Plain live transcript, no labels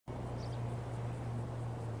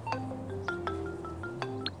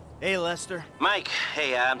Hey, Lester. Mike,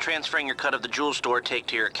 hey, I'm transferring your cut of the jewel store take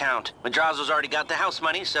to your account. Madrazo's already got the house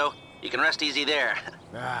money, so you can rest easy there.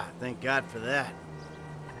 Ah, thank God for that.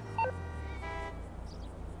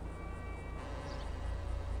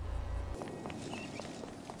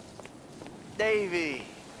 Davey,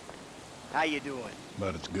 how you doing?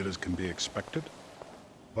 About as good as can be expected.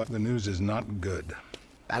 But the news is not good.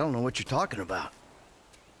 I don't know what you're talking about.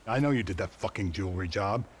 I know you did that fucking jewelry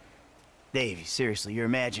job. Davey, seriously, you're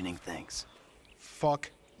imagining things. Fuck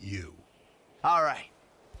you. All right.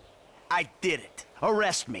 I did it.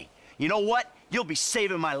 Arrest me. You know what? You'll be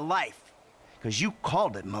saving my life. 'Cause you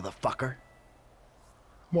called it, motherfucker.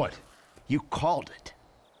 What? You called it.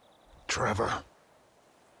 Trevor.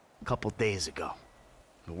 A couple days ago.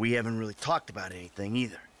 But we haven't really talked about anything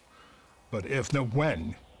either. But if, no,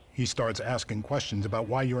 when, he starts asking questions about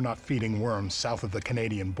why you're not feeding worms south of the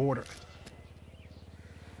Canadian border.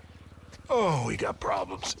 Oh, we got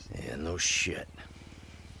problems. Yeah, no shit.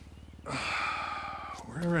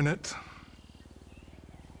 We're in it.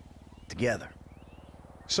 Together.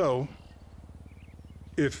 So,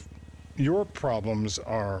 if your problems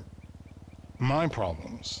are my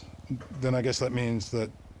problems, then I guess that means that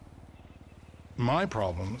my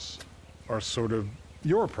problems are sort of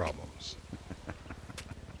your problems.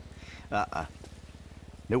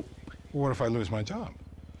 Nope. What if I lose my job?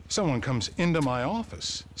 Someone comes into my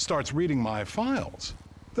office, starts reading my files.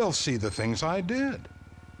 They'll see the things I did.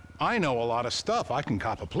 I know a lot of stuff. I can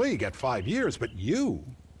cop a plea, get 5 years, but you...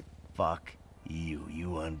 Fuck you,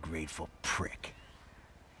 you ungrateful prick.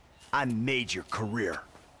 I made your career.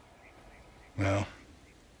 Well,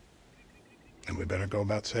 then we better go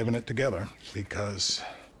about saving it together, because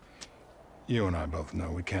you and I both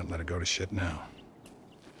know we can't let it go to shit now.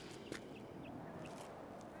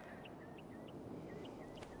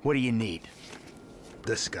 What do you need?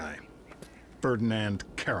 This guy, Ferdinand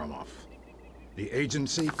Karamov. The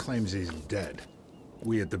agency claims he's dead.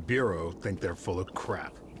 We at the Bureau think they're full of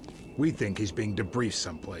crap. We think he's being debriefed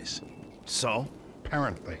someplace. So?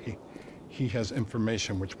 Apparently, he has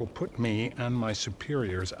information which will put me and my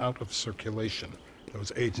superiors out of circulation.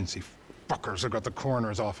 Those agency fuckers have got the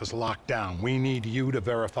coroner's office locked down. We need you to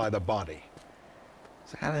verify the body.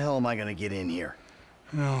 So how the hell am I gonna get in here?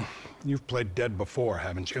 Well, you've played dead before,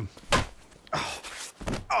 haven't you?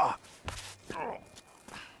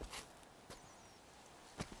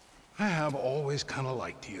 I have always kind of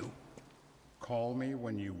liked you. Call me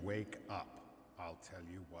when you wake up. I'll tell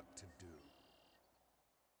you what to do.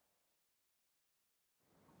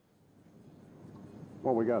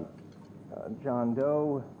 What we got? John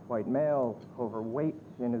Doe, white male, overweight,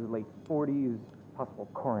 in his late 40s, possible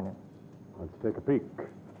coroner. Let's take a peek.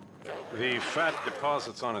 The fat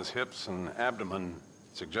deposits on his hips and abdomen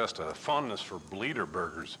suggest a fondness for bleeder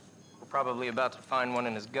burgers. We're probably about to find one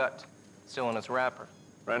in his gut, still in its wrapper.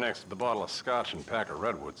 Right next to the bottle of scotch and pack of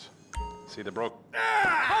redwoods. See the broke...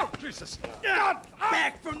 Oh, Jesus!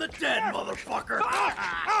 Back from the dead, motherfucker!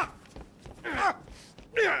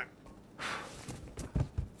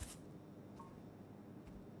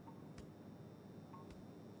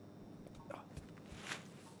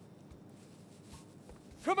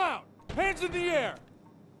 Come out! Hands in the air!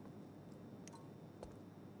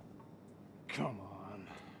 Come on.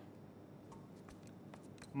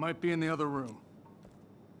 Might be in the other room.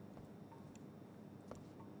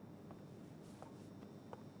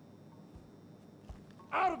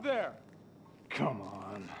 Out of there! Come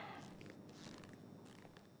on.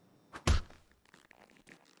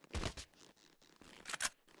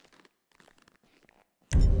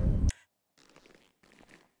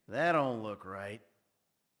 That don't look right.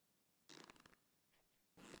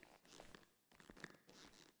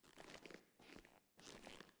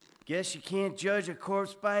 Guess you can't judge a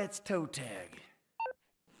corpse by its toe tag.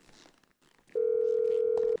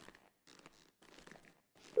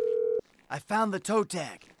 I found the toe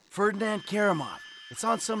tag. Ferdinand Karamov. It's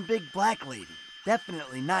on some big black lady.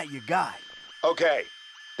 Definitely not your guy. Okay.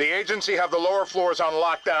 The agency have the lower floors on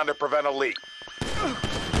lockdown to prevent a leak.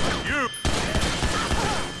 You!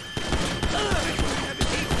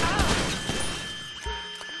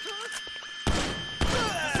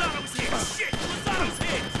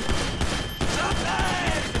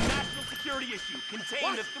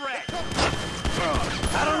 Contain the threat!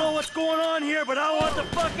 I don't know what's going on here, but I want the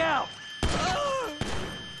fuck out!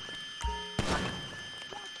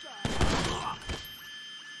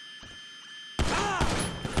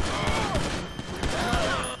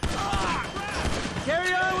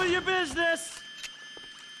 Carry on with your business!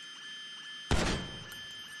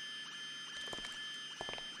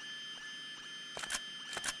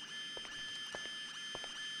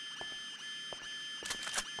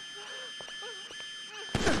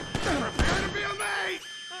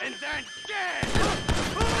 And then dead!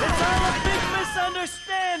 It's all a big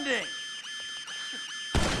misunderstanding!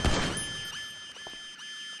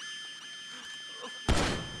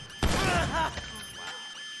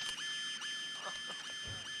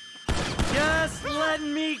 Just let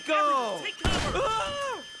me go! Take cover!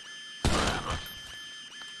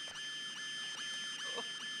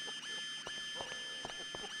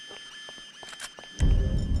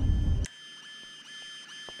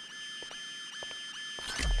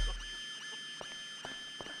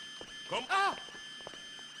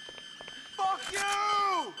 Fuck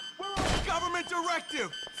you! We're on government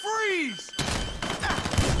directive! Freeze!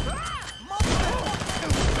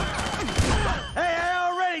 Hey, I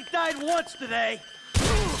already died once today!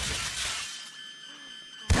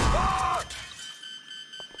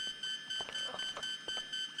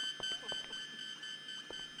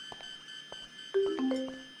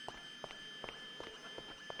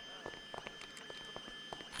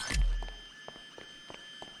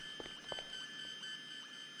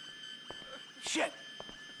 Shit!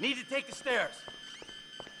 Need to take the stairs.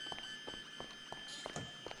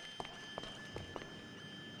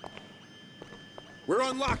 We're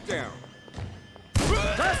on lockdown.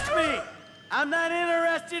 Trust me! I'm not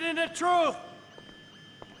interested in the truth!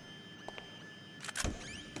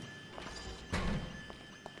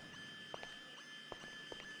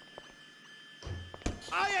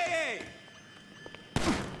 IAA!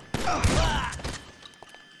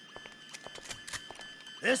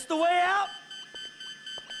 This the way out?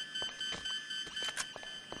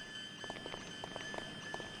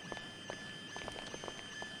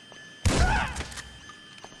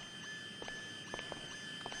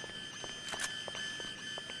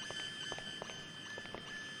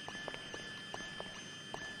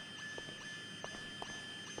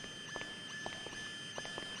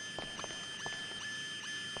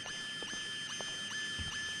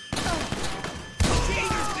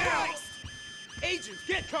 Agents,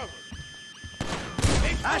 get covered!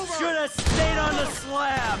 I should have stayed on the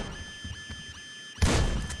slab!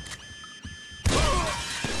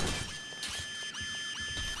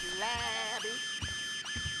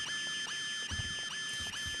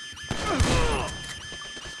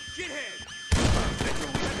 Shithead!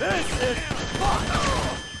 This is fuck!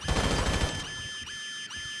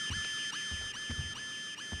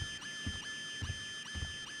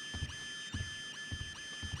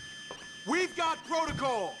 We've got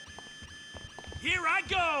protocol! Here I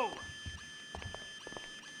go!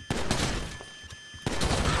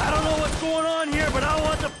 I don't know what's going on here, but I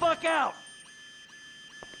want the fuck out!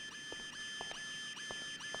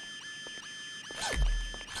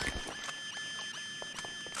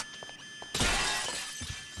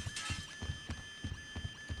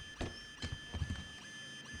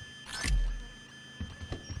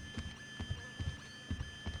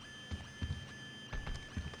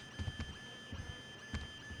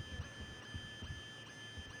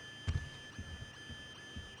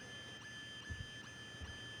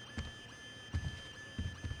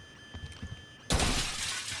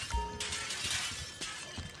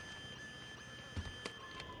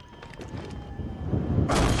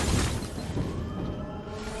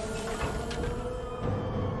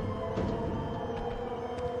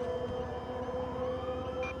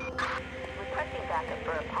 Requesting backup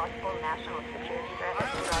for a possible national security threat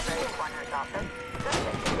at the Strawberry Coroner's office.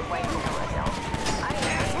 Suspect is a white male adult. I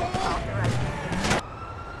am authorized.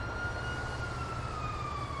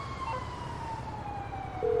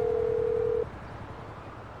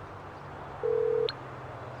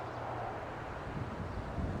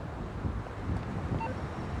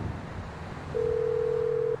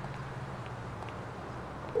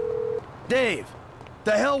 Dave,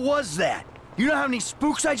 the hell was that? You know how many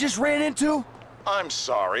spooks I just ran into? I'm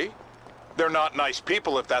sorry. They're not nice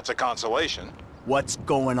people if that's a consolation. What's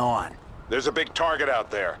going on? There's a big target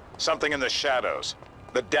out there. Something in the shadows.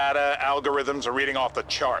 The data algorithms are reading off the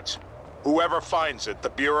charts. Whoever finds it, the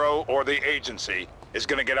Bureau or the agency, is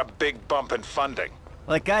gonna get a big bump in funding.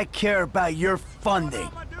 Like I care about your funding.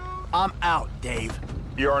 I'm out, Dave.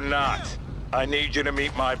 You're not. I need you to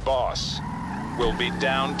meet my boss. We'll be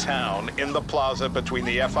downtown in the plaza between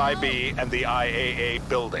the FIB and the IAA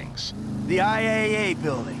buildings. The IAA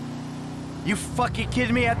building. You fucking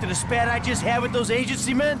kidding me after the spat I just had with those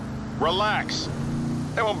agency men? Relax.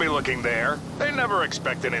 They won't be looking there. They never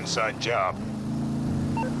expect an inside job.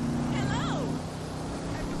 Hello!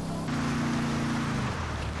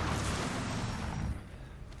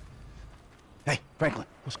 Hey, Franklin,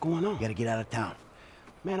 What's going on? you gotta get out of town.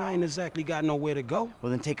 Man, I ain't exactly got nowhere to go.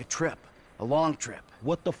 Well, then take a trip. A long trip.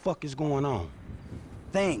 What the fuck is going on?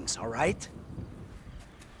 Things, all right?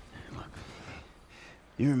 Look,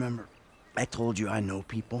 You remember, I told you I know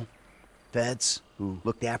people, feds, who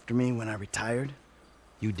looked after me when I retired?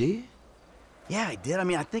 You did? Yeah, I did. I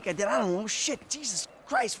mean, I think I did. I don't know. Shit, Jesus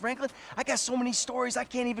Christ, Franklin. I got so many stories, I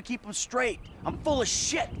can't even keep them straight. I'm full of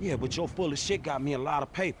shit. Yeah, but your full of shit got me a lot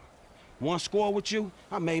of paper. One score with you,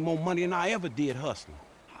 I made more money than I ever did hustling.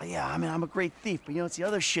 Oh, yeah, I mean, I'm a great thief, but you know, it's the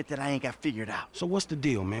other shit that I ain't got figured out. So what's the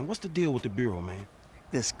deal, man? What's the deal with the Bureau, man?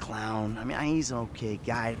 This clown, I mean, he's an okay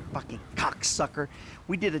guy, fucking cocksucker.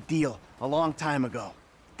 We did a deal a long time ago.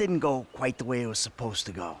 Didn't go quite the way it was supposed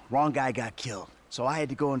to go. Wrong guy got killed. So I had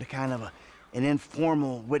to go into kind of an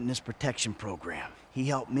informal witness protection program. He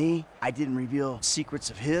helped me, I didn't reveal secrets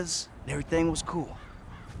of his, and everything was cool.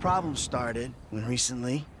 The problem started when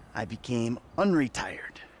recently I became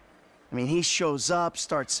unretired. I mean, he shows up,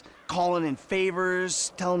 starts calling in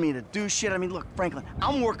favors, telling me to do shit. I mean, look, Franklin,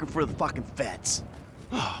 I'm working for the fucking feds.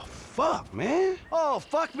 Oh, fuck, man. Oh,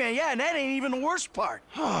 fuck, man, yeah, and that ain't even the worst part.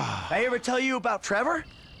 I ever tell you about Trevor?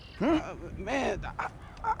 Man,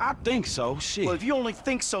 I think so, shit. Well, if you only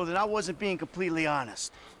think so, then I wasn't being completely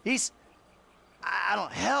honest. He's, I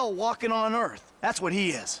don't, hell walking on earth. That's what he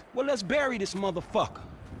is. Well, let's bury this motherfucker.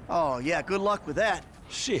 Oh, yeah, good luck with that.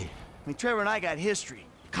 Shit. I mean, Trevor and I got history.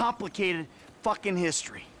 Complicated fucking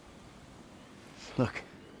history. Look,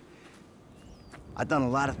 I've done a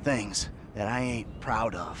lot of things that I ain't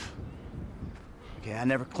proud of. Okay, I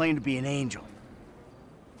never claimed to be an angel.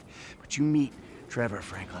 But you meet Trevor,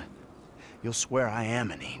 Franklin, you'll swear I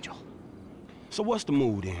am an angel. So what's the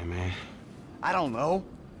mood then, man? I don't know.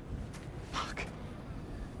 Fuck.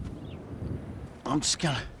 I'm just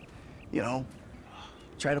gonna, you know,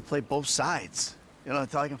 try to play both sides. You know,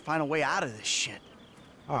 until I can find a way out of this shit.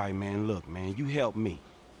 All right, man, look, man, you help me.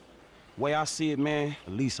 Way I see it, man,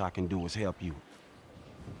 the least I can do is help you.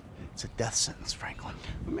 It's a death sentence, Franklin.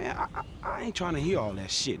 Man, I ain't trying to hear all that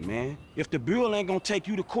shit, man. If the Bureau ain't gonna take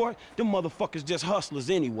you to court, them motherfuckers just hustlers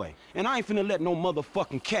anyway. And I ain't finna let no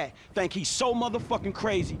motherfucking cat think he's so motherfucking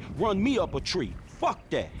crazy run me up a tree. Fuck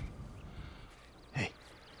that. Hey,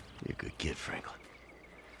 you're a good kid, Franklin.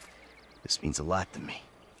 This means a lot to me.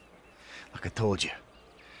 Like I told you,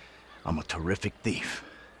 I'm a terrific thief.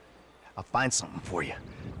 I'll find something for you.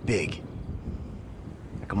 Big.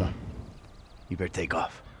 Now, come on. You better take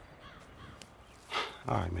off.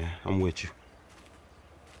 All right, man. I'm with you.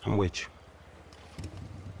 I'm with you.